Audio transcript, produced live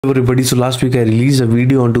Everybody, so last week I released a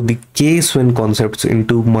video onto the case when concepts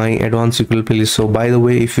into my advanced SQL playlist. So by the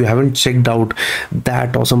way, if you haven't checked out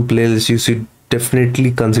that awesome playlist, you should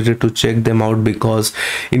definitely consider to check them out, because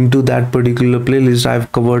into that particular playlist I've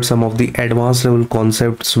covered some of the advanced level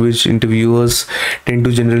concepts which interviewers tend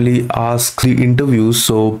to generally ask the interviews.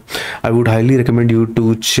 So I would highly recommend you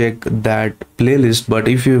to check that playlist. But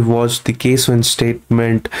if you've watched the case when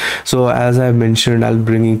statement, so as I mentioned, I'll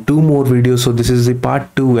bringing two more videos. So this is the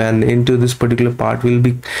part 2, and into this particular part we'll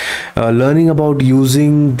be learning about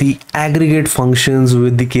using the aggregate functions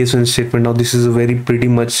with the case when statement. Now this is a very pretty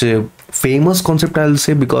much famous concept, I'll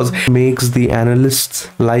say, because it makes the analyst's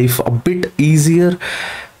life a bit easier.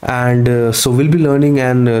 And so we'll be learning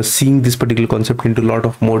and seeing this particular concept into a lot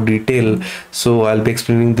of more detail. So I'll be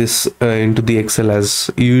explaining this into the Excel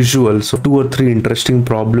as usual. So 2 or 3 interesting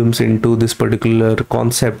problems into this particular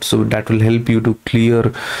concept, so that will help you to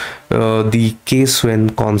clear the case when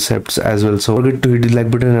concepts as well. So don't forget to hit the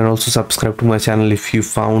like button and also subscribe to my channel if you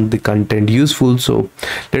found the content useful. So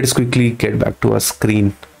let's quickly get back to our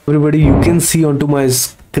screen. Everybody, you can see onto my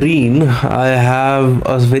screen I have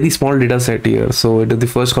a very small data set here. So into the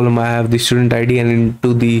first column I have the student ID, and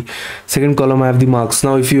into the second column I have the marks.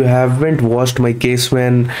 Now if you haven't watched my case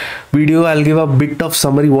when video, I'll give a bit of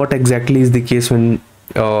summary what exactly is the case when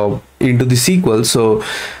into the SQL. So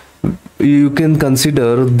you can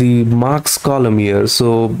consider the marks column here.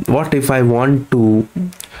 So what if I want to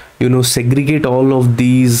segregate all of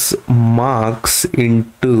these marks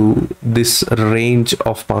into this range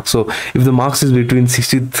of marks? So if the marks is between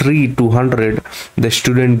 63 to 100, the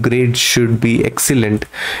student grade should be excellent.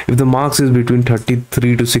 If the marks is between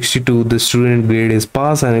 33 to 62, the student grade is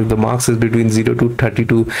pass. And if the marks is between 0 to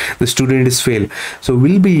 32, the student is fail. So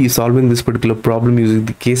we'll be solving this particular problem using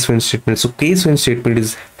the case when statement. So case when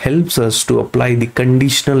statement helps us to apply the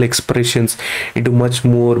conditional expressions into much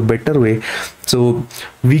more better way. So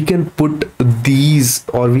we can put these,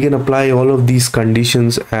 or we can apply all of these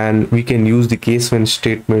conditions, and we can use the case when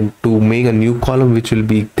statement to make a new column which will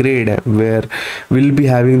be grade, where we'll be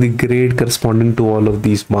having the grade corresponding to all of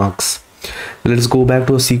these marks. Let's go back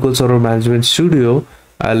to a SQL Server Management Studio.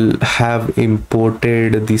 I'll have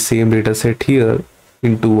imported the same data set here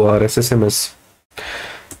into our SSMS.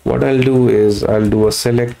 What I'll do is I'll do a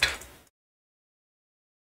select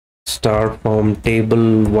start from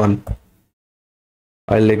table 1.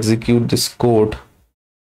 I'll execute this code.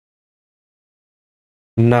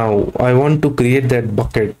 Now I want to create that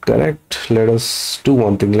bucket, correct? Let us do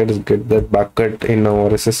one thing. Let us get that bucket in our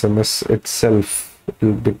SSMS itself.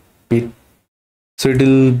 So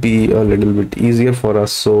it'll be a little bit easier for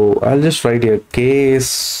us. So I'll just write here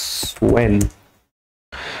case when.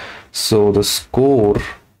 So the score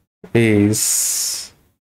is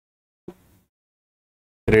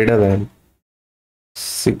greater than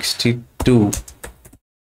 62.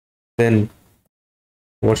 Then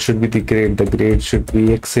what should be the grade? The grade should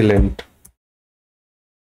be excellent.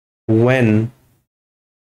 When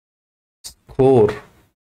score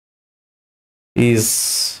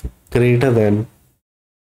is greater than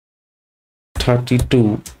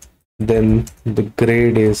 32, then the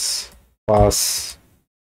grade is pass.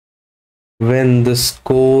 When the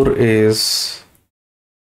score is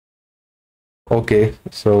okay,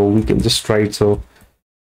 so we can just write, so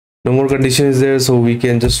no more condition is there, so we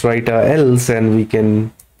can just write else, and we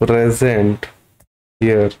can present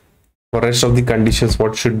here for rest of the conditions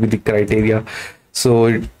what should be the criteria.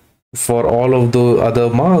 So for all of the other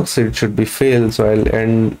marks it should be fail. So I'll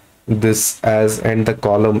end this as end the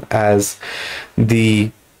column as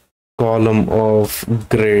the column of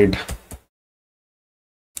grade,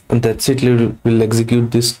 and that's it. We'll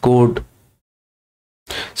execute this code.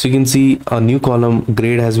 So you can see a new column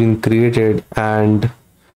grade has been created, and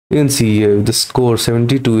you can see the score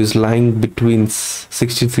 72 is lying between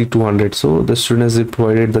 63 to 100. So the student has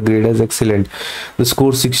provided the grade as excellent. The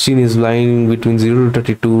score 16 is lying between 0 to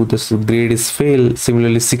 32. The grade is fail.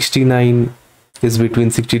 Similarly, 69 is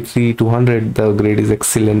between 63 to 100. The grade is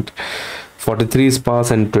excellent. 43 is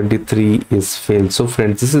pass, and 23 is fail. So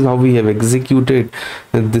friends, this is how we have executed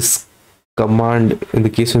this command in the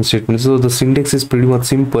case when statement. So the syntax is pretty much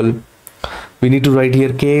simple. We need to write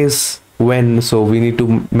here case when, so we need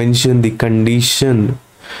to mention the condition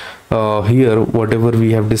here, whatever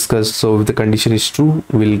we have discussed. So if the condition is true,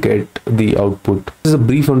 we'll get the output. This is a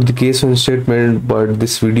brief on the case when statement, but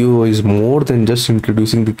this video is more than just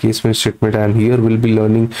introducing the case when statement, and here we'll be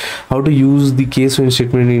learning how to use the case when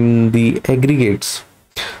statement in the aggregates.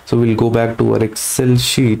 So we'll go back to our Excel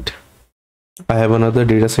sheet. I have another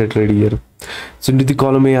data set ready here. So into the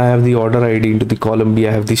column A, I have the order ID. Into the column B,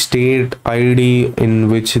 I have the state ID in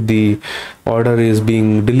which the order is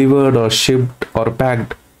being delivered or shipped or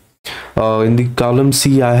packed. In the column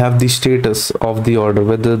C, I have the status of the order,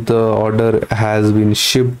 whether the order has been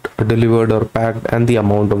shipped, delivered, or packed, and the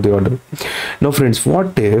amount of the order. Now, friends,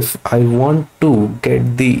 what if I want to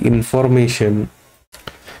get the information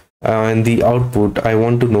and the output? I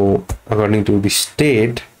want to know, according to the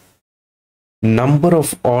state, number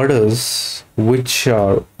of orders which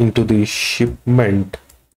are into the shipment,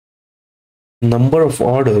 number of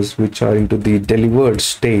orders which are into the delivered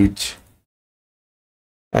stage,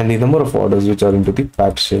 and the number of orders which are into the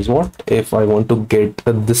packed stage. What if I want to get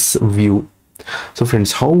this view? So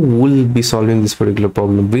friends, how we'll be solving this particular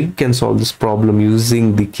problem? We can solve this problem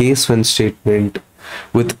using the case when statement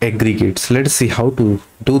with aggregates. Let's see how to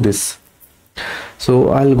do this. So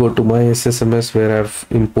I'll go to my SSMS where I've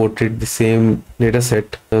imported the same data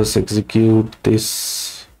set. Let's execute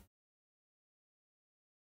this.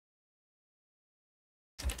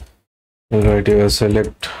 Right here,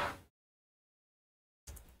 select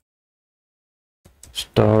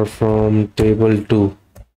star from table 2.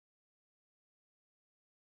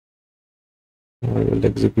 I will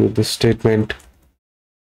execute this statement.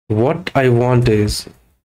 What I want is,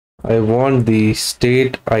 I want the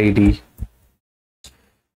state ID,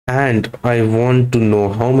 and I want to know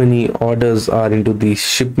how many orders are into the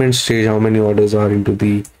shipment stage, how many orders are into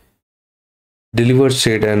the delivered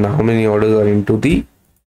state, and how many orders are into the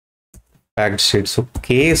packed state. So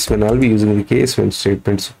case when, I'll be using the case when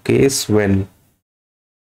statement. So case when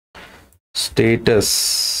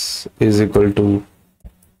status is equal to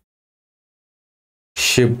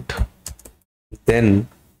shipped, then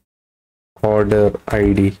order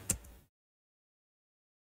ID,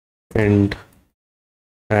 and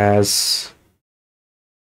as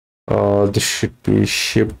this should be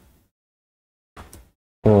shipped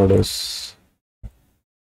orders.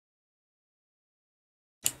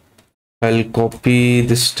 I'll copy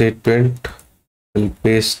this statement, I'll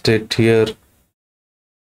paste it here.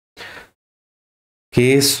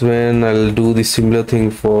 Case when, I'll do the similar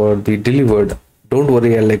thing for the delivered. Don't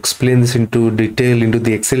worry, I'll explain this into detail into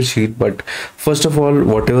the Excel sheet, but first of all,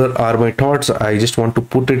 whatever are my thoughts, I just want to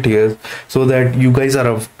put it here so that you guys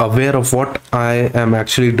are aware of what I am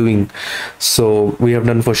actually doing. So we have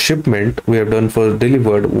done for shipment, we have done for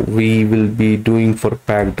delivered, we will be doing for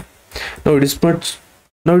packed. Now it is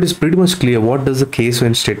pretty much clear what does the case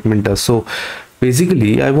when statement does. So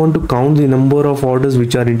basically, I want to count the number of orders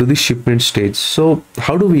which are into the shipment stage. So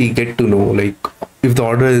how do we get to know like if the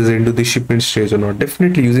order is into the shipment stage or not?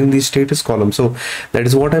 Definitely using the status column. So that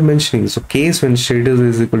is what I'm mentioning. So case when status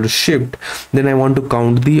is equal to shipped, then I want to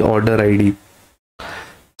count the order ID.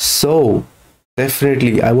 So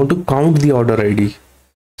definitely I want to count the order ID.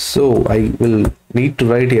 So I will need to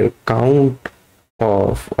write here count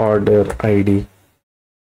of order ID.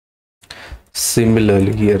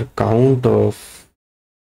 Similarly here, count of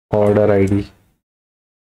order ID.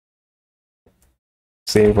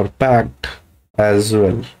 Same for packed as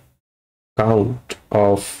well, count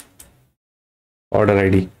of order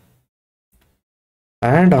ID.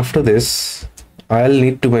 And after this, I'll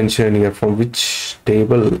need to mention here from which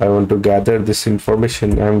table I want to gather this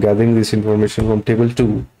information. I'm gathering this information from table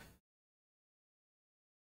 2.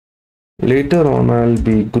 Later on, I'll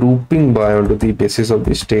be grouping by onto the basis of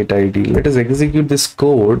the state ID. Let us execute this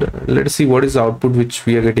code. Let's see what is the output which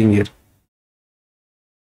we are getting here.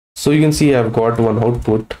 So you can see I've got one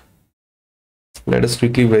output. Let us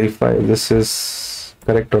quickly verify if this is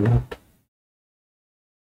correct or not.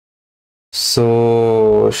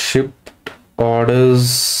 So shipped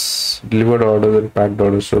orders, delivered orders, and packed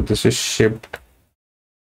orders. So this is shipped.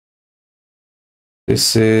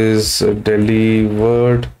 This is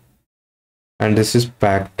delivered. And this is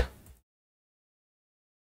packed.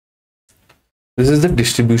 This is the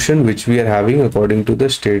distribution which we are having according to the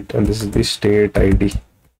state, and this is the state ID.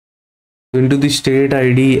 Into the state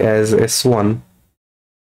ID as S1,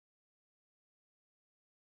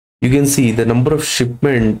 you can see the number of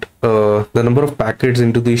shipment, the number of packets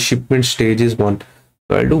into the shipment stage is 1.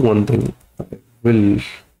 So I'll do one thing.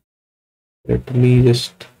 Let me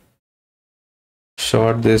just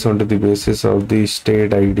sort this onto the basis of the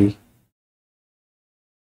state ID.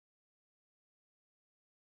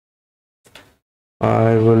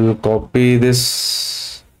 I will copy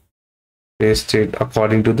this, paste it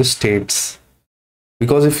according to the states,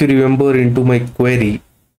 because if you remember into my query,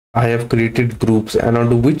 I have created groups, and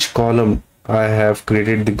onto which column I have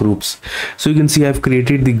created the groups. So you can see I've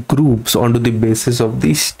created the groups onto the basis of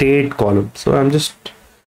the state column. So I'm just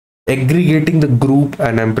aggregating the group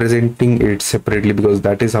and I'm presenting it separately, because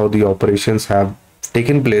that is how the operations have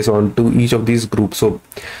taken place onto each of these groups. So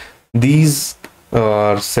these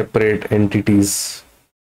are separate entities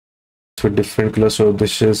with different colors. So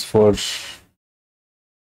this is for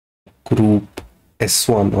group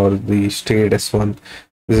S1 or the state S1,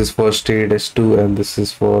 this is for state S2, and this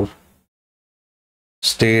is for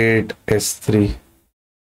state S3.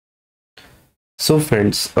 So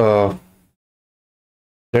friends,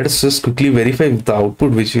 let us just quickly verify if the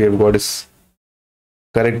output which we have got is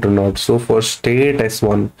correct or not. So for state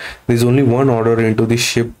S1, there is only one order into the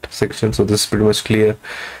shipped section, so this is pretty much clear.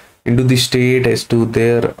 Into the state S2,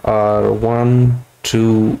 there are 1,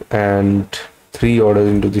 2 and 3 orders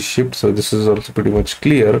into the shipped, so this is also pretty much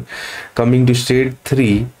clear. Coming to state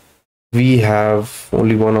 3, we have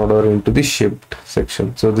only one order into the shipped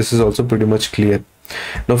section, so this is also pretty much clear.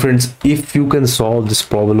 Now friends, if you can solve this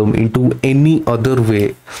problem into any other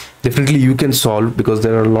way, definitely you can solve, because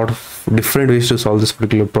there are a lot of different ways to solve this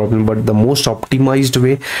particular problem, but the most optimized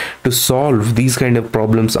way to solve these kind of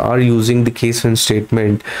problems are using the case when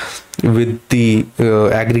statement with the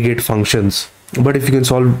aggregate functions. But if you can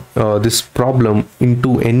solve this problem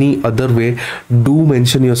into any other way, do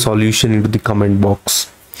mention your solution into the comment box.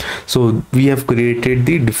 So we have created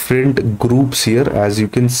the different groups here, as you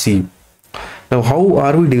can see. Now, how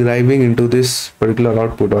are we deriving into this particular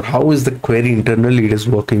output, or how is the query internally it is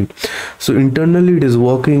working? So internally it is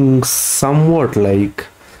working somewhat like,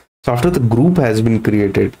 so after the group has been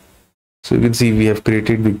created, so you can see we have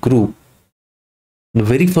created the group. The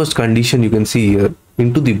very first condition you can see here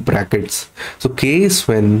into the brackets. So case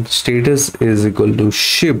when status is equal to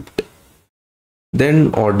shipped,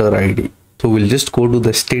 then order ID. So we'll just go to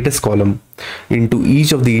the status column into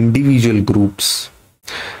each of the individual groups.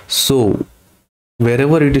 So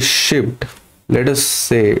wherever it is shipped, let us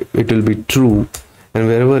say it will be true, and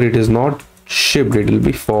wherever it is not shipped, it will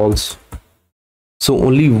be false. So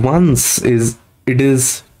only once it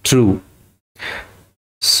is true.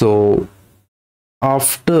 So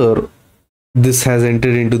after this has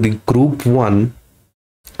entered into the group 1,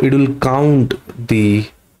 it will count the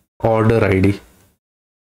order ID.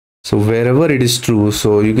 So wherever it is true,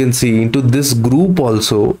 so you can see into this group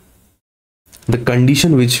also, the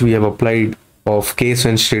condition which we have applied of case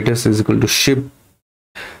when status is equal to ship,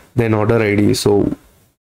 then order ID. So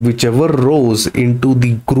whichever rows into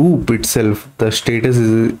the group itself, the status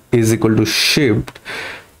is equal to shipped,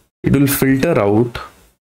 it will filter out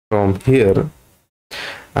from here,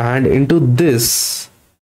 and into this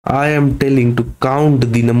I am telling to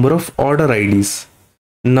count the number of order IDs.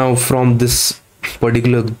 Now from this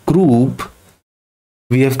particular group,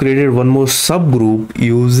 we have created one more subgroup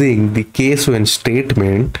using the case when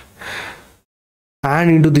statement, and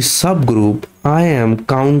into the subgroup I am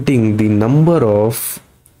counting the number of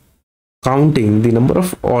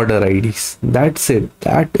order IDs. That's it.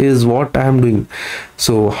 That is what I am doing.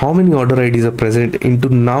 So how many order IDs are present into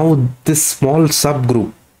now this small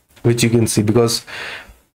subgroup, which you can see, because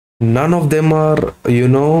none of them are,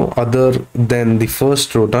 other than the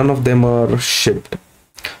first row, none of them are shipped.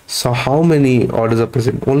 So how many orders are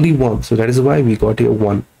present? Only one. So that is why we got here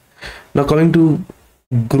 1. Now coming to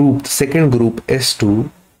group, second group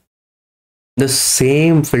S2, the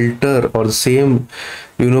same filter or the same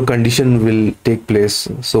condition will take place.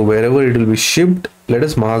 So wherever it will be shipped, let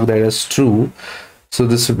us mark that as true. So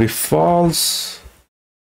this will be false,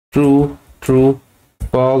 true, true,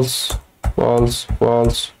 false, false,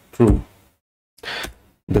 false, true.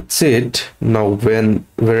 That's it. Now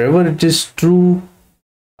wherever it is true,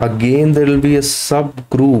 again there will be a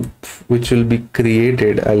subgroup which will be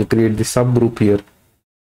created. I'll create the subgroup here.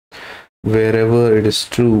 Wherever it is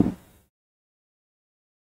true,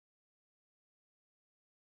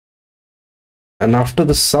 and after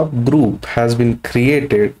the subgroup has been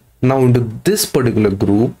created, now into this particular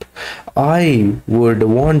group, I would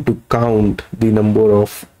want to count the number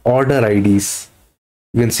of order IDs.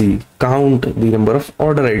 You can see, count the number of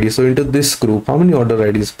order IDs. So into this group, how many order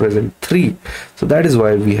IDs present? 3. So that is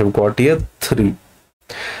why we have got here 3.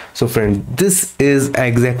 So friend, this is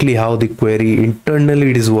exactly how the query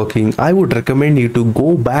internally it is working. I would recommend you to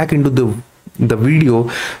go back into the video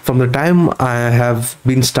from the time I have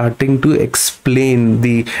been starting to explain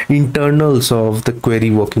the internals of the query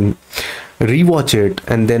working. Rewatch it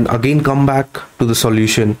and then again come back to the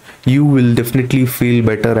solution. You will definitely feel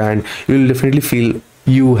better, and you will definitely feel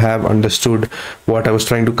you have understood what I was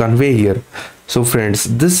trying to convey here. So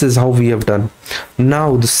friends, this is how we have done.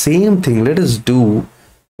 Now the same thing let us do.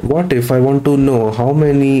 What if I want to know how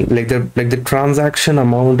many, like the transaction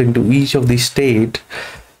amount into each of the state,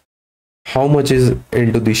 how much is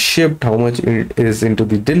into the shipped, how much it is into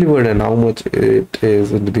the delivered, and how much it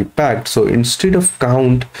is into the packed. So instead of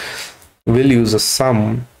count, we'll use a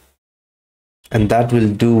sum, and that will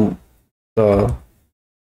do the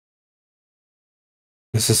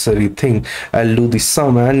necessary thing. I'll do the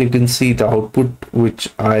sum, and you can see the output which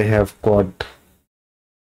I have got.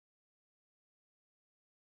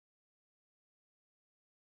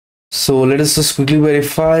 So let us just quickly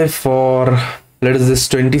verify for, let us this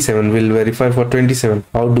 27, we'll verify for 27.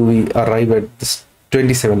 How do we arrive at this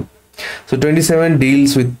 27? So 27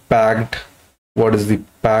 deals with packed. What is the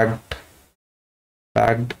packed?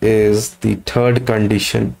 Packed is the third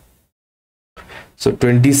condition. So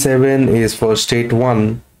 27 is for state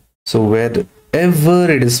 1. So wherever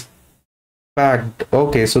it is packed,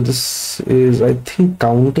 okay, so this is, I think,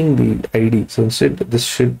 counting the ID. So instead this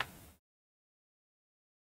should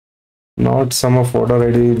not sum of order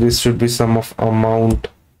ID, this should be sum of amount.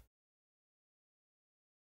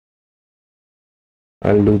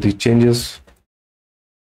 I'll do the changes.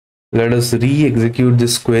 Let us re-execute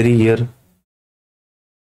this query here.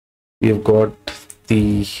 We have got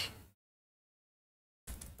the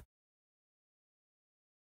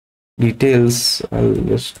details. I'll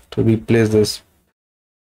just replace this.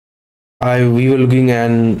 We were looking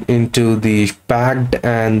into the packed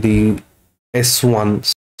and the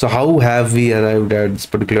S1. So how have we arrived at this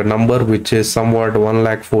particular number, which is somewhat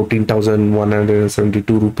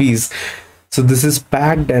 1,14,172 rupees? So this is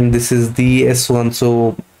packed and this is the S1.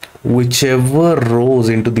 So whichever rows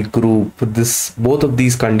into the group, both of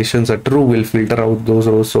these conditions are true, will filter out those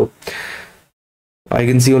rows. So I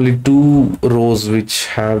can see only 2 rows which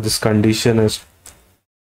have this condition as,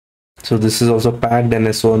 so this is also packed and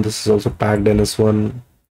S1, this is also packed and S1.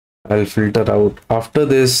 I'll filter out. After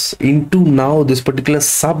this, into now this particular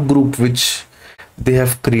subgroup which they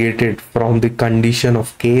have created from the condition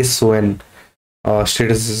of case when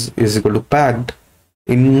status is equal to packed,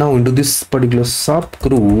 into this particular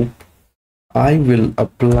subgroup, I will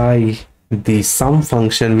apply the sum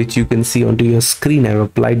function, which you can see onto your screen. I've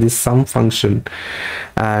applied this sum function,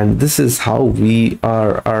 and this is how we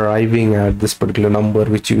are arriving at this particular number,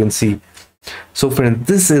 which you can see. So friends,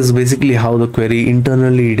 this is basically how the query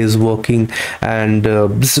internally it is working, and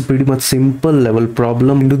this is pretty much simple level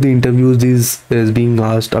problem. Into the interviews, this is being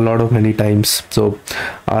asked a lot of many times, so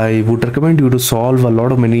I would recommend you to solve a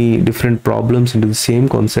lot of many different problems into the same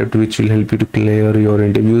concept, which will help you to clear your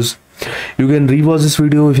interviews. You can rewatch this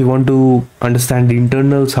video if you want to understand the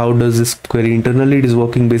internals. How does this query internally it is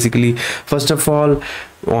working? Basically, first of all,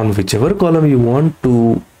 on whichever column you want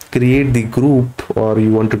to create the group, or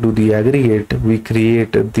you want to do the aggregate, we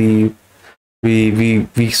create the we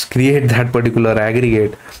create that particular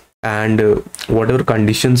aggregate, and whatever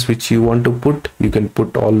conditions which you want to put, you can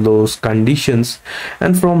put all those conditions,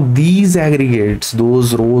 and from these aggregates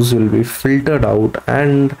those rows will be filtered out,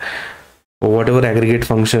 and whatever aggregate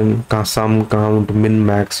function, sum, count, min,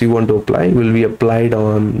 max you want to apply will be applied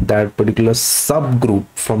on that particular subgroup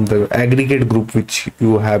from the aggregate group which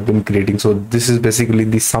you have been creating. So this is basically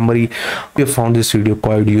the summary. You have found this video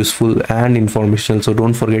quite useful and informational, so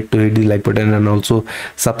don't forget to hit the like button and also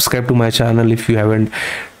subscribe to my channel if you haven't.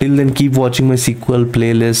 Till then, keep watching my SQL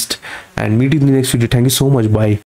playlist and meet you in the next video. Thank you so much. Bye.